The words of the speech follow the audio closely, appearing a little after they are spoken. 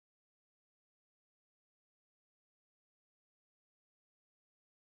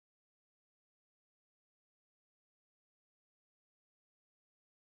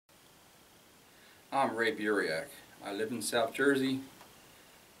I'm Ray Buriak. I live in South Jersey.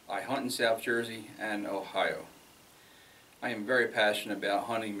 I hunt in South Jersey and Ohio. I am very passionate about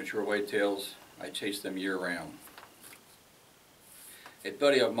hunting mature whitetails. I chase them year-round. A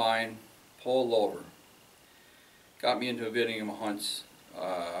buddy of mine, Paul Lover, got me into video hunts.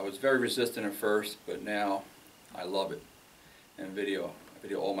 I was very resistant at first, but now I love it. And I video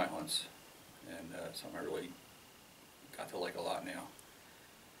all my hunts, and something I really got to like a lot now.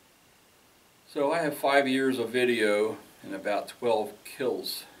 So I have 5 years of video and about 12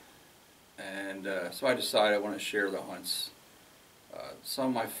 kills, and so I decided I want to share the hunts. Some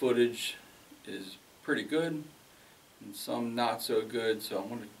of my footage is pretty good and some not so good, so I'm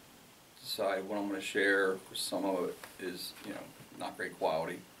going to decide what I'm going to share. Some of it is, not great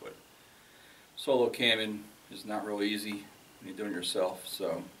quality, but solo camming is not real easy when you're doing it yourself,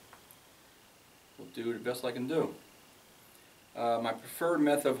 so we'll do the best I can do. My preferred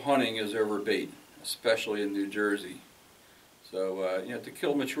method of hunting is over bait, especially in New Jersey. So, to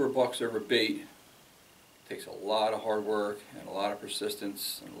kill mature bucks over bait takes a lot of hard work and a lot of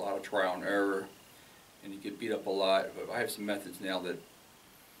persistence and a lot of trial and error, and you get beat up a lot. But I have some methods now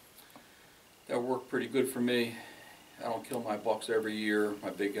that work pretty good for me. I don't kill my bucks every year,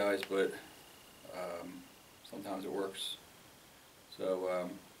 my big guys, but sometimes it works. So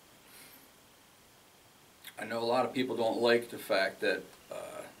I know a lot of people don't like the fact that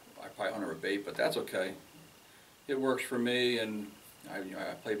I probably hunt over bait, but that's okay. It works for me, and I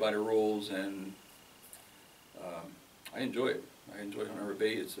play by the rules, and I enjoy it. I enjoy hunting over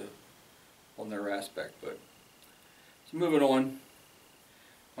bait. It's a whole nother aspect. But so moving on,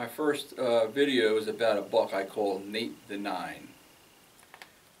 my first video is about a buck I call Nate the Nine.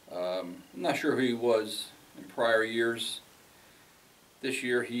 I'm not sure who he was in prior years. This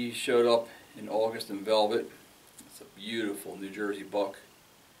year he showed up in August in Velvet. It's a beautiful New Jersey buck.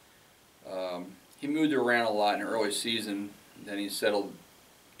 He moved around a lot in the early season, and then he settled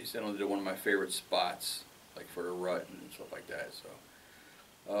into one of my favorite spots, like for the rut and stuff like that.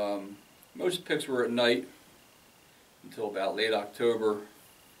 So most picks were at night until about late October.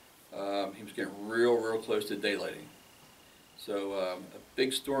 He was getting real close to daylighting. So a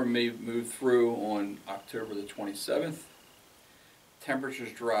big storm moved through on October the 27th.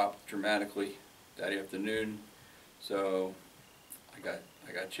 Temperatures dropped dramatically that afternoon, so I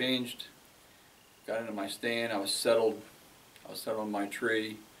got changed, got into my stand. I was settled on my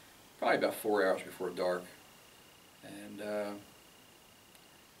tree probably about 4 hours before dark, and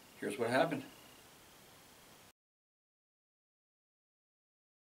here's what happened.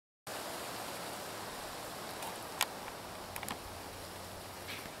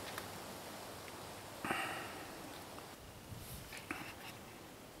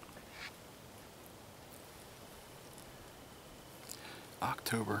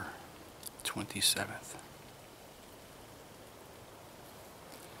 October 27th.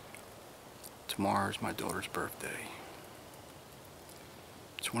 Tomorrow's my daughter's birthday.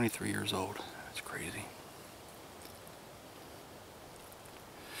 23 years old. That's crazy.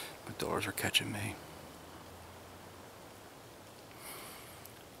 My daughters are catching me.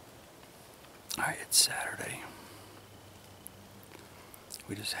 Alright, it's Saturday.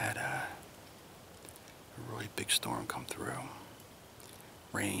 We just had a really big storm come through.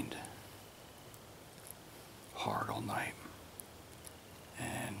 Rained hard all night,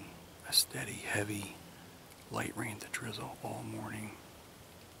 and a steady, heavy, light rain to drizzle all morning.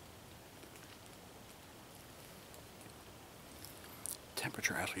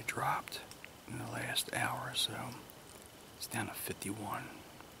 Temperature actually dropped in the last hour or so. It's down to 51.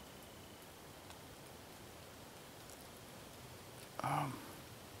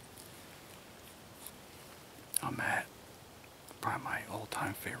 I'm at probably my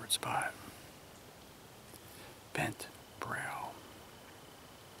all-time favorite spot, Bent Brow.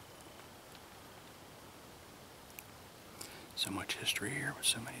 So much history here with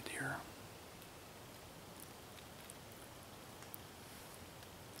so many deer.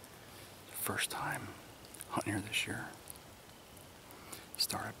 First time hunting here this year.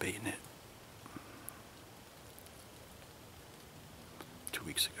 Started baiting it 2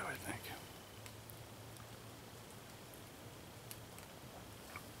 weeks ago, I think.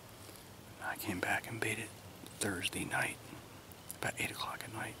 I came back and baited Thursday night, about 8 o'clock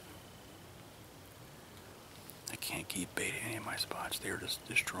at night. I can't keep baiting any of my spots. They're just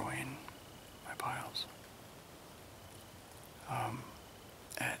destroying my piles.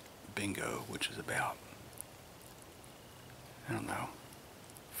 At Bingo, which is about, I don't know,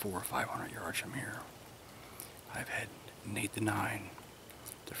 400 or 500 yards from here, I've had Nate the Nine,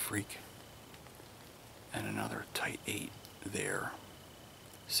 the Freak, and another tight 8 there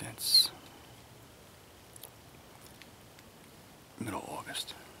since middle of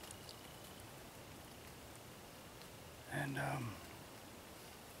August. And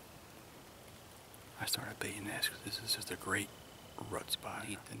I started baiting this because this is just a great rut spot.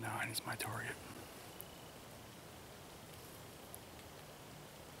 8 to 9 is my target.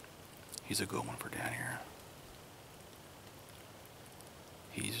 He's a good one for down here.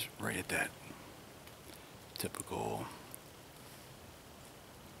 He's right at that typical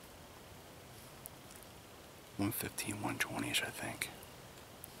 115, 120-ish, I think.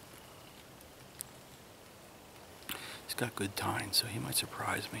 He's got good tines, so he might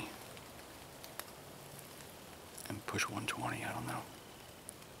surprise me and push 120, I don't know.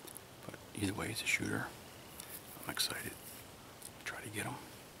 But either way, he's a shooter. I'm excited to try to get him.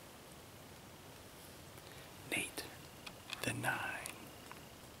 Nate, the 9.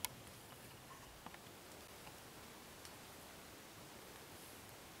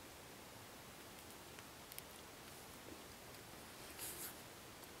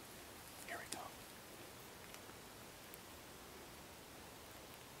 Here we go.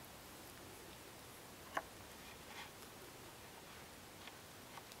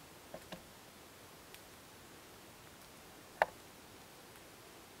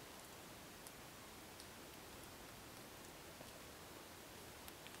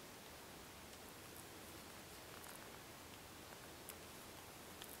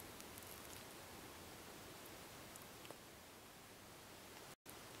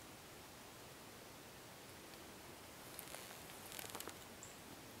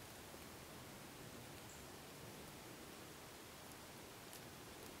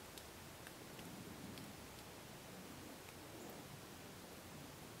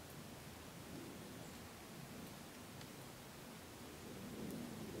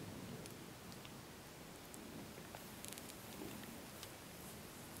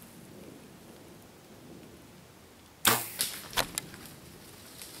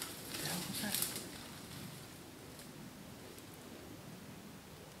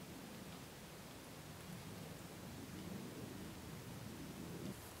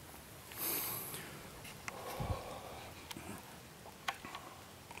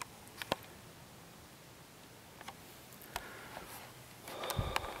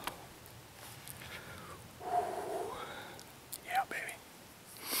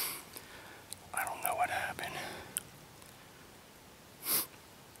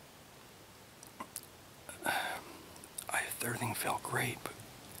 Everything felt great, but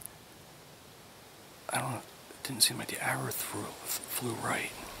I don't know, it didn't seem like the arrow flew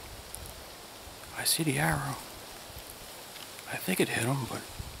right. I see the arrow. I think it hit him, but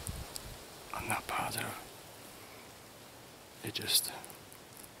I'm not positive. It just,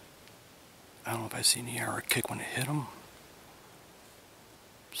 I don't know if I seen the arrow kick when it hit him.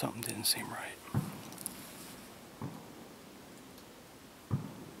 Something didn't seem right.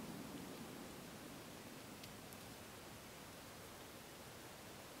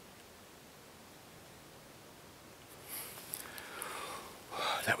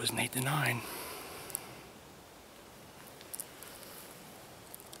 That was Nate the 9.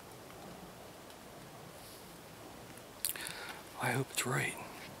 I hope it's right.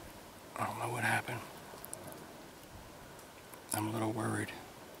 I don't know what happened. I'm a little worried.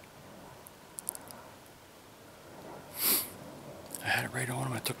 I had it right on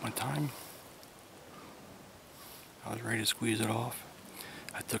him. I took my time. I was ready to squeeze it off.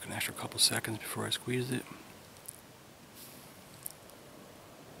 I took an extra couple seconds before I squeezed it.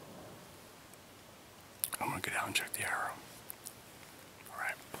 I'm gonna get out and check the arrow.